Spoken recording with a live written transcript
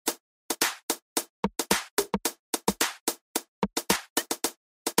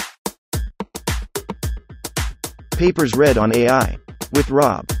Papers read on AI. With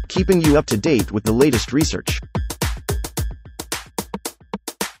Rob, keeping you up to date with the latest research.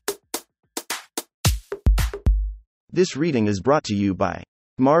 This reading is brought to you by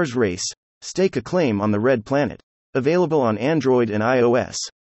Mars Race. Stake a claim on the Red Planet. Available on Android and iOS.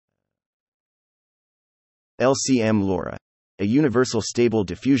 LCM-LoRA, a universal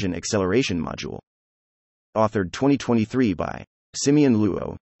stable-diffusion acceleration module. Authored 2023 by Simeon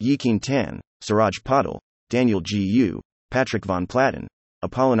Luo, Yiqin Tan, Suraj Patil, Daniel Gu, Patrick von Platten,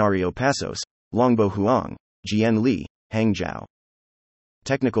 Apolinario Passos, Longbo Huang, Jian Li, Hang Zhao.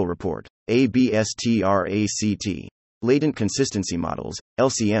 Technical Report. ABSTRACT. Latent Consistency Models,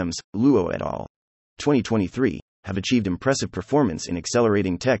 LCMs, Luo et al. 2023, have achieved impressive performance in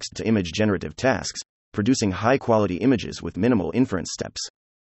accelerating text-to-image generative tasks, producing high-quality images with minimal inference steps.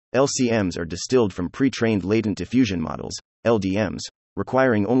 LCMs are distilled from pre-trained latent diffusion models, LDMs,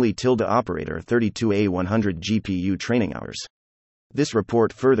 requiring only operator 32A100 GPU training hours. This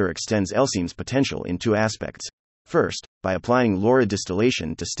report further extends LCM's potential in two aspects. First, by applying LoRA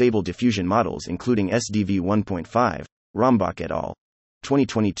distillation to stable diffusion models including SDV 1.5, Rombach et al.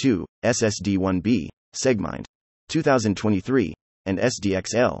 2022, SSD1B, Segmind, 2023, and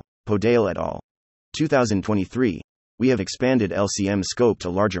SDXL, Podale et al. 2023, we have expanded LCM scope to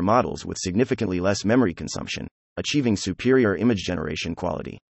larger models with significantly less memory consumption, achieving superior image generation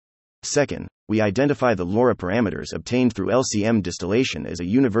quality. Second, we identify the LoRA parameters obtained through LCM distillation as a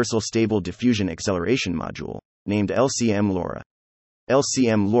universal stable diffusion acceleration module, named LCM-LoRA.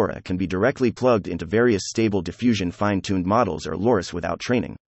 LCM-LoRA can be directly plugged into various stable diffusion fine-tuned models or LoRAs without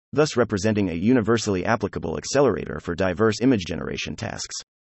training, thus representing a universally applicable accelerator for diverse image generation tasks.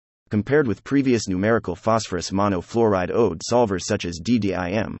 Compared with previous numerical phosphorus monofluoride ODE solvers such as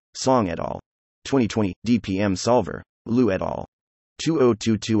DDIM, Song et al. 2020, DPM solver, Liu et al.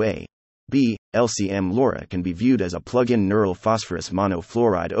 2022a. B. LCM-LoRA can be viewed as a plug-in neural phosphorus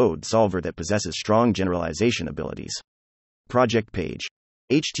monofluoride ODE solver that possesses strong generalization abilities. Project page.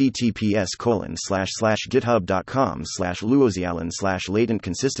 https://github.com/luozialan/latent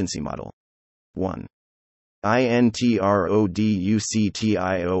consistency model. 1.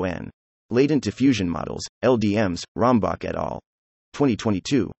 INTRODUCTION. Latent diffusion models, LDMs, Rombach et al.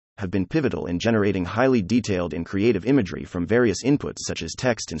 2022, have been pivotal in generating highly detailed and creative imagery from various inputs such as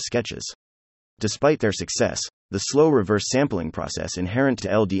text and sketches. Despite their success, the slow reverse sampling process inherent to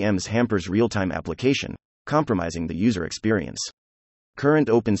LDMs hampers real-time application, compromising the user experience. Current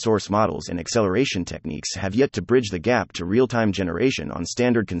open-source models and acceleration techniques have yet to bridge the gap to real-time generation on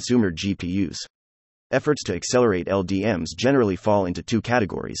standard consumer GPUs. Efforts to accelerate LDMs generally fall into two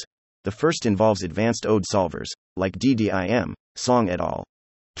categories. The first involves advanced ODE solvers, like DDIM, Song et al.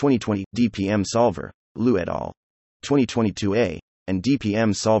 2020, DPM solver, Liu et al. 2022a, and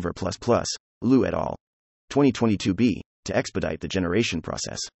DPM solver++, Liu et al. 2022b, to expedite the generation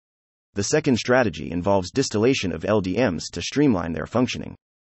process. The second strategy involves distillation of LDMs to streamline their functioning.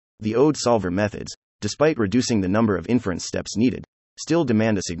 The ODE solver methods, despite reducing the number of inference steps needed, still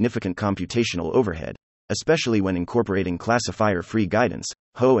demand a significant computational overhead, especially when incorporating classifier-free guidance,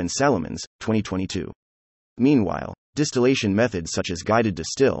 Ho and Salomons, 2022. Meanwhile, distillation methods such as guided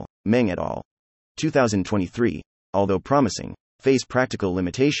distill, Meng et al. 2023, although promising, face practical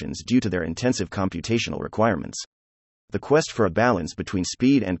limitations due to their intensive computational requirements. The quest for a balance between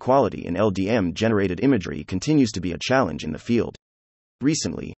speed and quality in LDM-generated imagery continues to be a challenge in the field.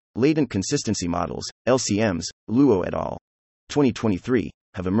 Recently, latent consistency models, LCMs, Luo et al. 2023,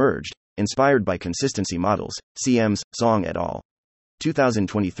 have emerged, inspired by consistency models, CMs, Song et al.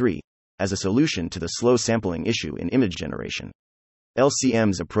 2023, as a solution to the slow sampling issue in image generation.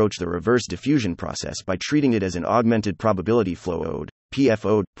 LCMs approach the reverse diffusion process by treating it as an augmented probability flow ODE,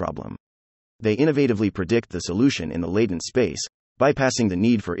 PFODE, problem. They innovatively predict the solution in the latent space, bypassing the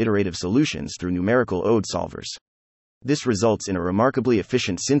need for iterative solutions through numerical ODE solvers. This results in a remarkably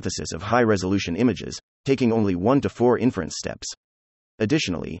efficient synthesis of high-resolution images, taking only 1 to 4 inference steps.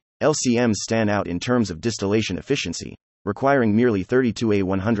 Additionally, LCMs stand out in terms of distillation efficiency, requiring merely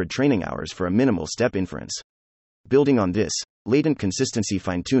 32A100 training hours for a minimal step inference. Building on this, latent consistency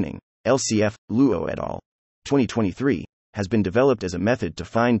fine-tuning, LCF, Luo et al. 2023, has been developed as a method to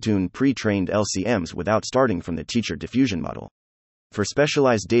fine-tune pre-trained LCMs without starting from the teacher diffusion model. For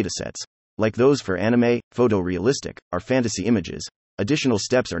specialized datasets, like those for anime, photorealistic, or fantasy images, additional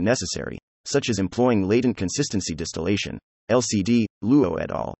steps are necessary, such as employing latent consistency distillation, LCD, Luo et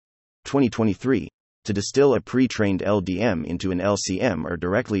al. 2023, to distill a pre-trained LDM into an LCM or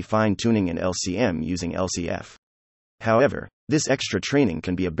directly fine-tuning an LCM using LCF. However, this extra training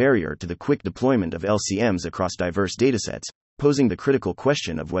can be a barrier to the quick deployment of LCMs across diverse datasets, posing the critical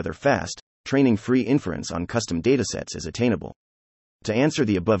question of whether fast, training free inference on custom datasets is attainable. To answer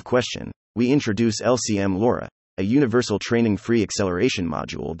the above question, we introduce LCM-LoRA, a universal training free acceleration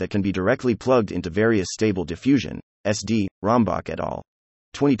module that can be directly plugged into various Stable-Diffusion, SD, Rombach et al.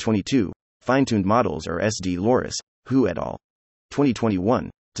 2022, fine-tuned models or SD-LoRAs, Hu et al. 2021,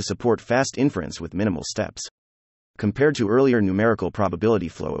 to support fast inference with minimal steps. Compared to earlier numerical probability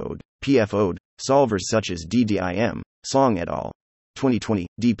flow ODE, PF ODE, solvers such as DDIM, Song et al. 2020,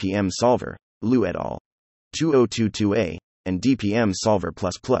 DPM Solver, Liu et al. 2022a, and DPM Solver++,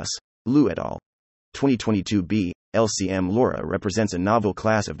 Liu et al. 2022b, LCM-LoRA represents a novel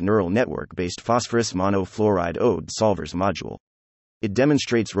class of neural network-based phosphorus monofluoride ODE solvers module. It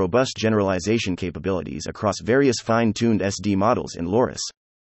demonstrates robust generalization capabilities across various fine-tuned SD models in LoRAs.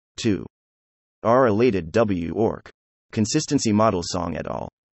 2. R-related W-ORC. Consistency Model Song et al.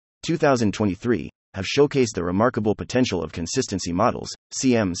 2023, have showcased the remarkable potential of consistency models,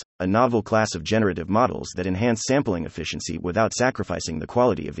 CMs, a novel class of generative models that enhance sampling efficiency without sacrificing the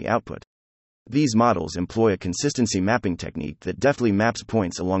quality of the output. These models employ a consistency mapping technique that deftly maps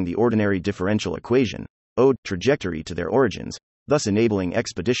points along the ordinary differential equation, ODE, trajectory to their origins, thus enabling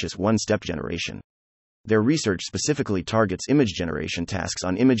expeditious one-step generation. Their research specifically targets image generation tasks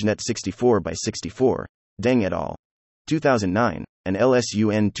on ImageNet 64x64, Deng et al. 2009, and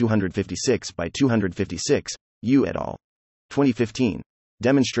LSUN 256x256, Yu et al. 2015,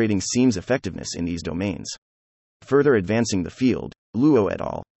 demonstrating SEAM's effectiveness in these domains. Further advancing the field, Luo et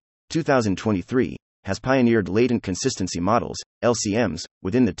al. 2023, has pioneered latent consistency models, LCMs,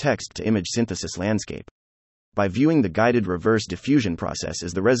 within the text-to-image synthesis landscape. By viewing the guided reverse diffusion process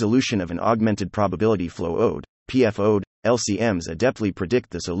as the resolution of an augmented probability flow ODE, PF ODE, LCMs adeptly predict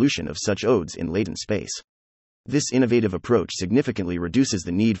the solution of such ODEs in latent space. This innovative approach significantly reduces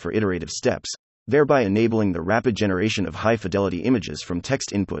the need for iterative steps, thereby enabling the rapid generation of high-fidelity images from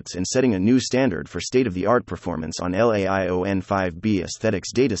text inputs and setting a new standard for state-of-the-art performance on LAION5B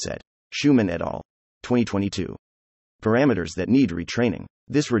aesthetics dataset, Schumann et al. 2022. Parameters that need retraining.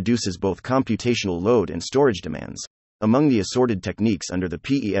 This reduces both computational load and storage demands. Among the assorted techniques under the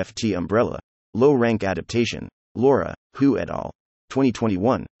PEFT umbrella, low-rank adaptation, LoRA, Hu et al.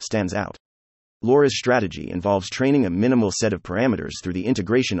 2021, stands out. LoRA's strategy involves training a minimal set of parameters through the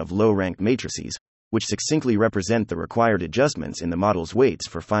integration of low-rank matrices, which succinctly represent the required adjustments in the model's weights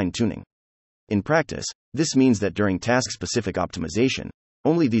for fine-tuning. In practice, this means that during task-specific optimization,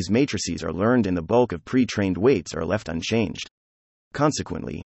 only these matrices are learned and the bulk of pre-trained weights are left unchanged.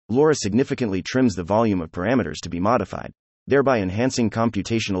 Consequently, LoRA significantly trims the volume of parameters to be modified, thereby enhancing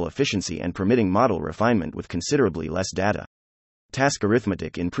computational efficiency and permitting model refinement with considerably less data. Task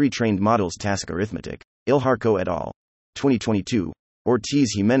arithmetic in pre-trained models. Task arithmetic, Ilharco et al. 2022,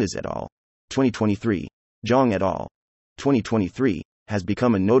 Ortiz-Jimenez et al. 2023, Zhang et al. 2023, has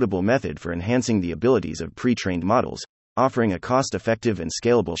become a notable method for enhancing the abilities of pre-trained models, offering a cost-effective and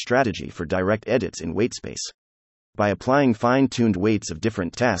scalable strategy for direct edits in weight space. By applying fine-tuned weights of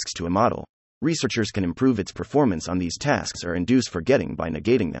different tasks to a model, researchers can improve its performance on these tasks or induce forgetting by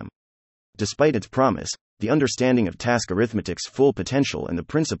negating them. Despite its promise, the understanding of task arithmetic's full potential and the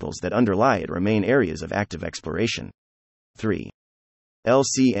principles that underlie it remain areas of active exploration. 3.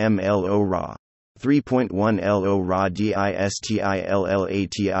 LCM-LoRA. 3.1 LoRA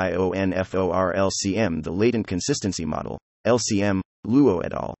DISTILLATIONFOR LCM. The Latent Consistency Model, LCM, Luo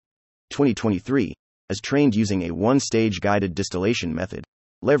et al. 2023, is trained using a one-stage guided distillation method,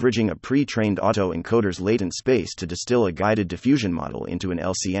 leveraging a pre-trained autoencoder's latent space to distill a guided diffusion model into an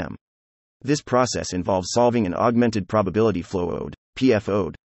LCM. This process involves solving an augmented probability flow ODE, PF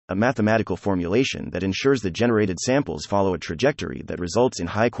ODE, a mathematical formulation that ensures the generated samples follow a trajectory that results in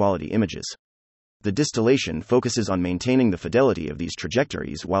high-quality images. The distillation focuses on maintaining the fidelity of these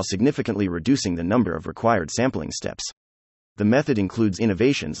trajectories while significantly reducing the number of required sampling steps. The method includes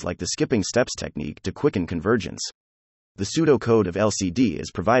innovations like the skipping steps technique to quicken convergence. The pseudocode of LCD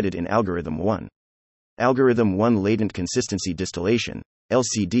is provided in Algorithm 1. Algorithm 1 Latent Consistency Distillation,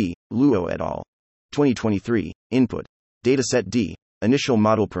 LCD, Luo et al. 2023, Input, Dataset D, Initial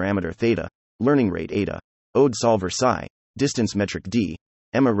Model Parameter Theta, Learning Rate Eta, ODE Solver Psi, Distance Metric D,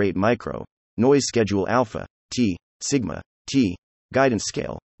 EMMA Rate Micro, Noise Schedule Alpha, T, Sigma, T, Guidance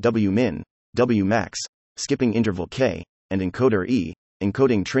Scale, W min, W max, Skipping Interval K, and Encoder E,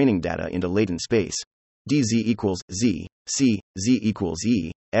 encoding training data into latent space. DZ equals Z, C, Z equals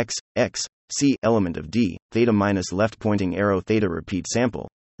E, X, X, C element of D, theta minus left pointing arrow theta repeat sample,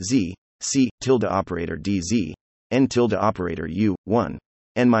 Z, C, tilde operator DZ, N tilde operator U, 1,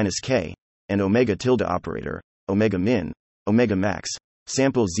 N minus K, and omega tilde operator, omega min, omega max,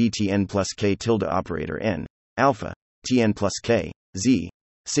 sample ZTN plus K tilde operator N, alpha, TN plus K, Z,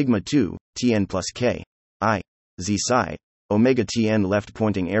 sigma 2, Tn plus k, I, z psi, omega Tn left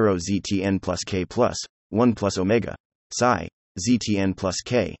pointing arrow z Tn plus k plus, 1 plus omega, psi, z Tn plus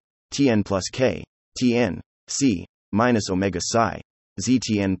k, Tn plus k, Tn, c, minus omega psi, z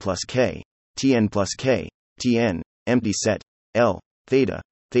Tn plus k, Tn plus k, Tn, empty set, L, theta,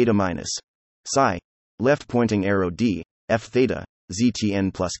 theta minus, psi, left pointing arrow d, f theta, z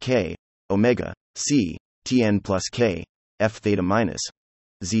Tn plus k, omega, c, Tn plus k, f theta minus,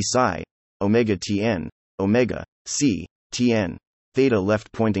 z psi, omega Tn, omega, c, Tn, theta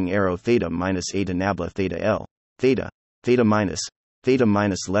left pointing arrow theta minus eta nabla theta L, theta, theta minus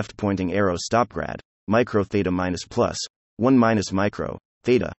left pointing arrow stopgrad, micro theta minus plus, 1 minus micro,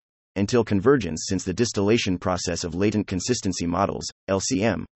 theta, until convergence, since the distillation process of latent consistency models,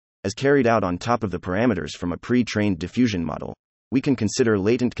 LCM, is carried out on top of the parameters from a pre-trained diffusion model. We can consider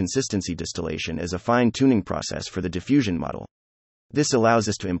latent consistency distillation as a fine-tuning process for the diffusion model. This allows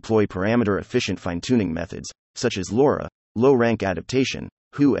us to employ parameter-efficient fine-tuning methods, such as LoRA, low-rank adaptation,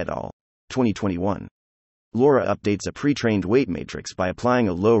 Hu et al. 2021. LoRA updates a pre-trained weight matrix by applying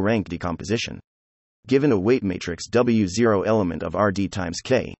a low-rank decomposition. Given a weight matrix W0 element of Rd times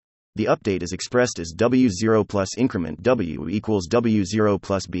K, the update is expressed as W0 plus increment W equals W0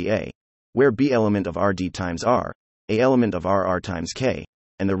 plus BA, where B element of Rd times R, A element of RR times K,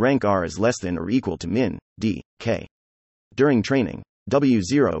 and the rank R is less than or equal to min, D, K. During training,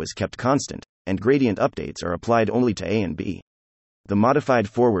 W0 is kept constant, and gradient updates are applied only to A and B. The modified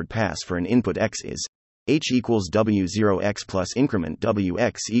forward pass for an input X is H equals W0x plus increment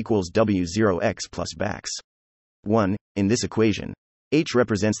Wx equals W0x plus bax. 1. In this equation, H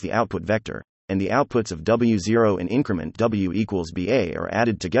represents the output vector, and the outputs of W0 and increment W equals BA are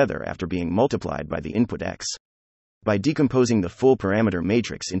added together after being multiplied by the input X. By decomposing the full parameter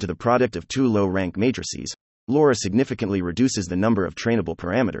matrix into the product of two low-rank matrices, LoRA significantly reduces the number of trainable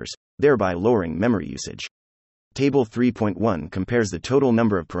parameters, thereby lowering memory usage. Table 3.1 compares the total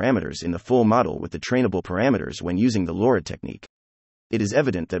number of parameters in the full model with the trainable parameters when using the LoRA technique. It is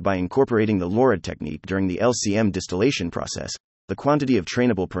evident that by incorporating the LoRA technique during the LCM distillation process, the quantity of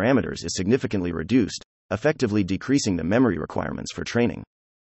trainable parameters is significantly reduced, effectively decreasing the memory requirements for training.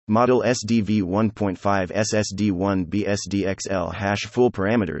 Model SDV 1.5 SSD1 BSDXL hash full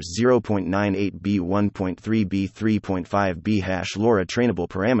parameters 0.98 B 1.3 B 3.5 B hash LoRA trainable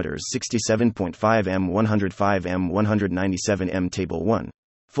parameters 67.5 M 105 M 197 M Table 1.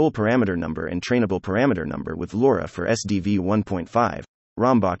 Full parameter number and trainable parameter number with LoRA for SDV 1.5,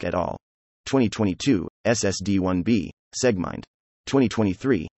 Rombach et al. 2022, SSD1B, Segmind.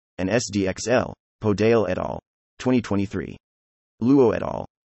 2023, and SDXL, Podale et al. 2023. Luo et al.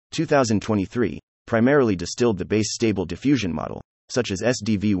 2023, primarily distilled the base stable diffusion model, such as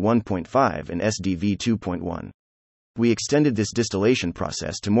SDV 1.5 and SDV 2.1. We extended this distillation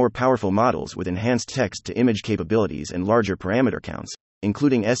process to more powerful models with enhanced text-to-image capabilities and larger parameter counts,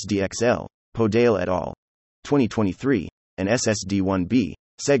 including SDXL, Podale et al. 2023, and SSD1B,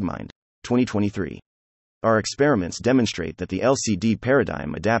 Segmind. 2023. Our experiments demonstrate that the LCD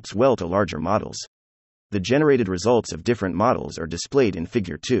paradigm adapts well to larger models. The generated results of different models are displayed in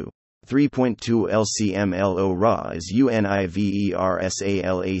Figure 2. 3.2 LCM-LoRA is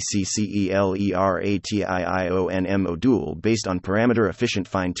UNIVERSALACCELERATIIONM module based on parameter-efficient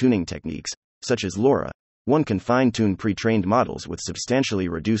fine-tuning techniques, such as LoRA. One can fine-tune pre-trained models with substantially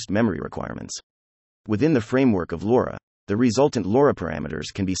reduced memory requirements. Within the framework of LoRA, the resultant LoRA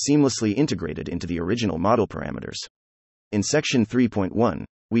parameters can be seamlessly integrated into the original model parameters. In Section 3.1,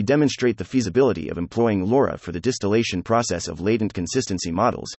 we demonstrate the feasibility of employing LoRA for the distillation process of latent consistency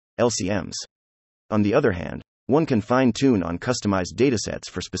models, LCMs. On the other hand, one can fine-tune on customized datasets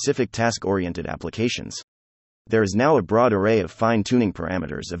for specific task-oriented applications. There is now a broad array of fine-tuning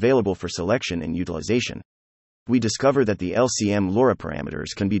parameters available for selection and utilization. We discover that the LCM-LoRA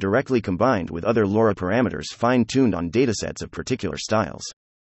parameters can be directly combined with other LoRA parameters fine-tuned on datasets of particular styles.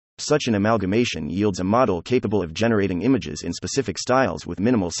 Such an amalgamation yields a model capable of generating images in specific styles with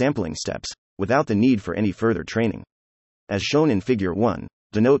minimal sampling steps, without the need for any further training. As shown in Figure 1,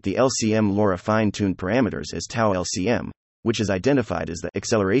 denote the LCM-LoRA fine-tuned parameters as tau LCM, which is identified as the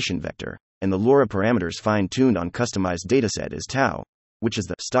acceleration vector, and the LoRA parameters fine-tuned on customized dataset as tau, which is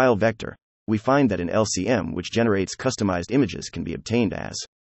the style vector. We find that an LCM which generates customized images can be obtained as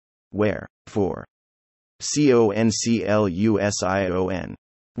where, for CONCLUSION.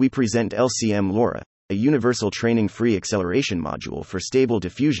 We present LCM-LoRA, a universal training-free acceleration module for Stable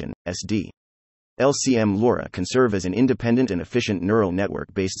Diffusion, SD. LCM-LoRA can serve as an independent and efficient neural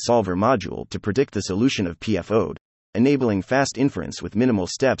network-based solver module to predict the solution of PFOD, enabling fast inference with minimal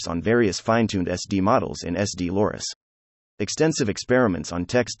steps on various fine-tuned SD models and SD LoRAs. Extensive experiments on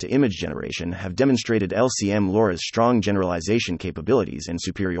text-to-image generation have demonstrated LCM-LoRa's strong generalization capabilities and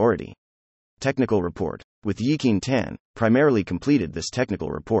superiority. Technical report. With Yiqing Tan, primarily completed this technical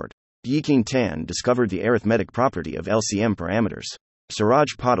report. Yiqing Tan discovered the arithmetic property of LCM parameters. Suraj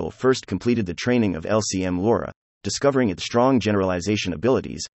Patil first completed the training of LCM-LoRa, discovering its strong generalization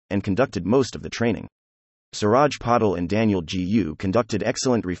abilities, and conducted most of the training. Suraj Patil and Daniel Gu conducted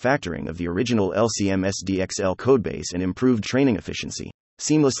excellent refactoring of the original LCM-SDXL codebase and improved training efficiency,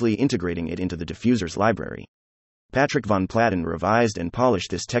 seamlessly integrating it into the diffusers library. Patrick von Platten revised and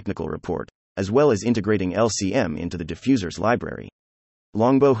polished this technical report, as well as integrating LCM into the diffusers library.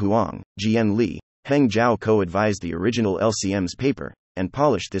 Longbo Huang, Jian Li, Heng Zhao co-advised the original LCM's paper, and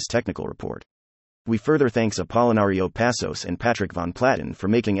polished this technical report. We further thanks Apolinario Passos and Patrick von Platten for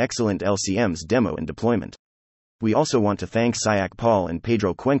making excellent LCM's demo and deployment. We also want to thank Sayak Paul and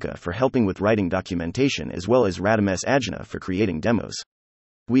Pedro Cuenca for helping with writing documentation as well as Radames Ajna for creating demos.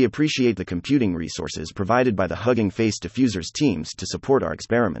 We appreciate the computing resources provided by the Hugging Face diffusers teams to support our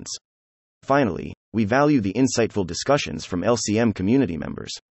experiments. Finally, we value the insightful discussions from LCM community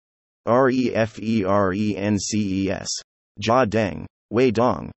members. REFERENCES. Jia Deng, Wei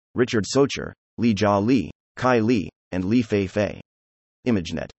Dong, Richard Socher, Li Jia Li, Kai Li, and Li Fei Fei.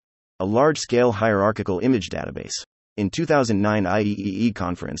 ImageNet. A large-scale hierarchical image database. In 2009 IEEE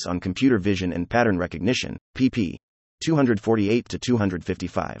Conference on Computer Vision and Pattern Recognition, pp.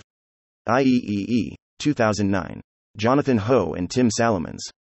 248-255. IEEE, 2009. Jonathan Ho and Tim Salomons.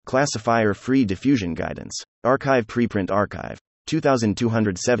 Classifier Free Diffusion Guidance. Archive Preprint Archive.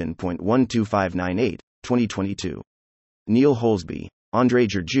 2207.12598, 2022. Neil Holsby, Andrei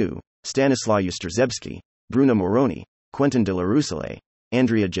Georgiou, Stanislaw Usterzebski, Bruna Moroni, Quentin de la Ruselle,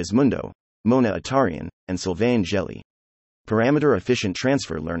 Andrea Gismundo, Mona Atarian, and Sylvain Gelli. Parameter Efficient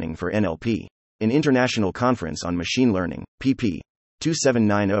Transfer Learning for NLP. An International Conference on Machine Learning, pp.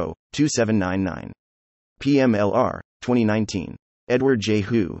 2790-2799. PMLR, 2019. Edward J.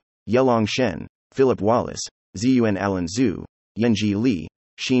 Hu, Yelong Shen, Philip Wallace, Ziyuan Alan Zhu, Yanji Li,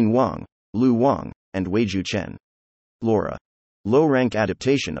 Xin Wang, Lu Wang, and Weiju Chen. LoRa. Low-rank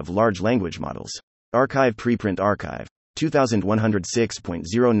adaptation of large language models. Archive Preprint Archive.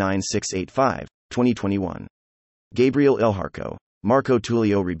 2106.09685, 2021. Gabriel Elharco, Marco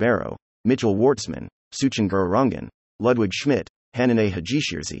Tulio Ribeiro, Mitchell Wartzman, Suchengur Rangan, Ludwig Schmidt, Hanane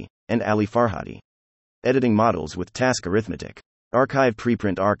Hajishirzi, and Ali Farhadi. Editing models with task arithmetic. Archive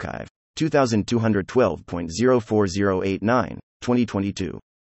Preprint Archive. 2212.04089, 2022.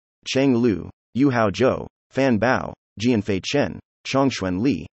 Cheng Lu, Yuhao Zhou, Fan Bao, Jianfei Chen, Chongxuan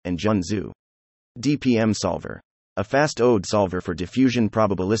Li, and Jun Zhu. DPM Solver. A fast ODE solver for diffusion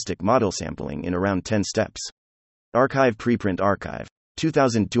probabilistic model sampling in around 10 steps. Archive Preprint Archive.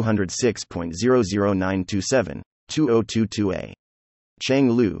 2206.00927, 2022a.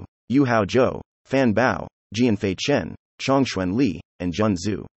 Cheng Lu, Yuhao Zhou, Fan Bao, Jianfei Chen, Chongxuan Li, and Jun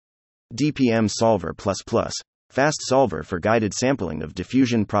Zhu. DPM Solver++, fast solver for guided sampling of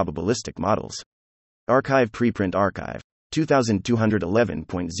diffusion probabilistic models. Archive Preprint Archive.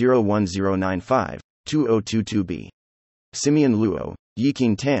 2211.01095, 2022b. Simeon Luo,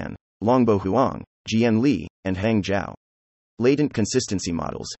 Yiqing Tan, Longbo Huang, Jian Li, and Heng Zhao. Latent Consistency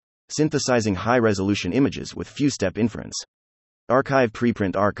Models. Synthesizing high-resolution images with few-step inference. Archive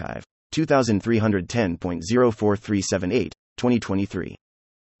Preprint Archive. 2310.04378, 2023.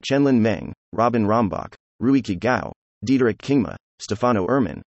 Chenlin Meng, Robin Rambach, Ruiki Gao, Diederik Kingma, Stefano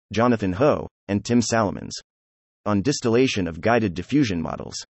Ehrman, Jonathan Ho, and Tim Salomons. On distillation of guided diffusion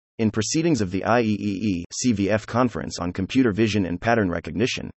models. In Proceedings of the IEEE CVF Conference on Computer Vision and Pattern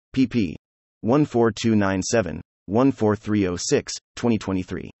Recognition, pp. 14297, 14306,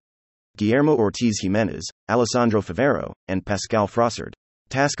 2023. Guillermo Ortiz Jimenez, Alessandro Favero, and Pascal Frossard.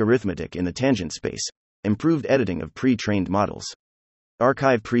 Task Arithmetic in the Tangent Space. Improved Editing of Pre-trained Models.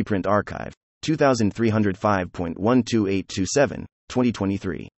 Archive Preprint Archive. 2305.12827,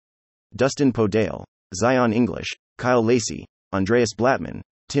 2023. Dustin Podale, Zion English, Kyle Lacey, Andreas Blattman,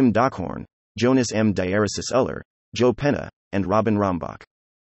 Tim Dockhorn, Jonas M. Diaresis Uller, Joe Penna, and Robin Rambach.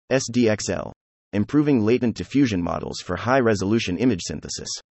 SDXL. Improving Latent Diffusion Models for High-Resolution Image Synthesis.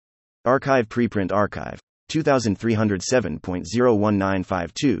 Archive Preprint Archive.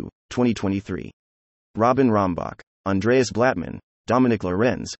 2307.01952, 2023. Robin Rambach, Andreas Blattman, Dominic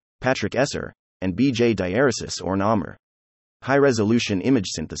Lorenz, Patrick Esser, and B.J. Diaresis or Namer. High-Resolution Image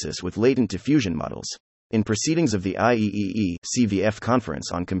Synthesis with Latent Diffusion Models. In Proceedings of the IEEE CVF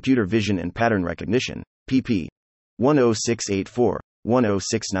Conference on Computer Vision and Pattern Recognition, pp. 10684,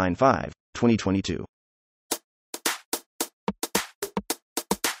 10695, 2022.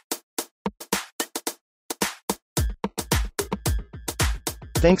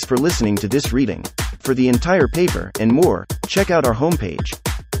 Thanks for listening to this reading. For the entire paper and more, check out our homepage,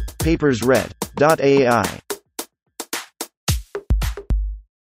 papersread.ai.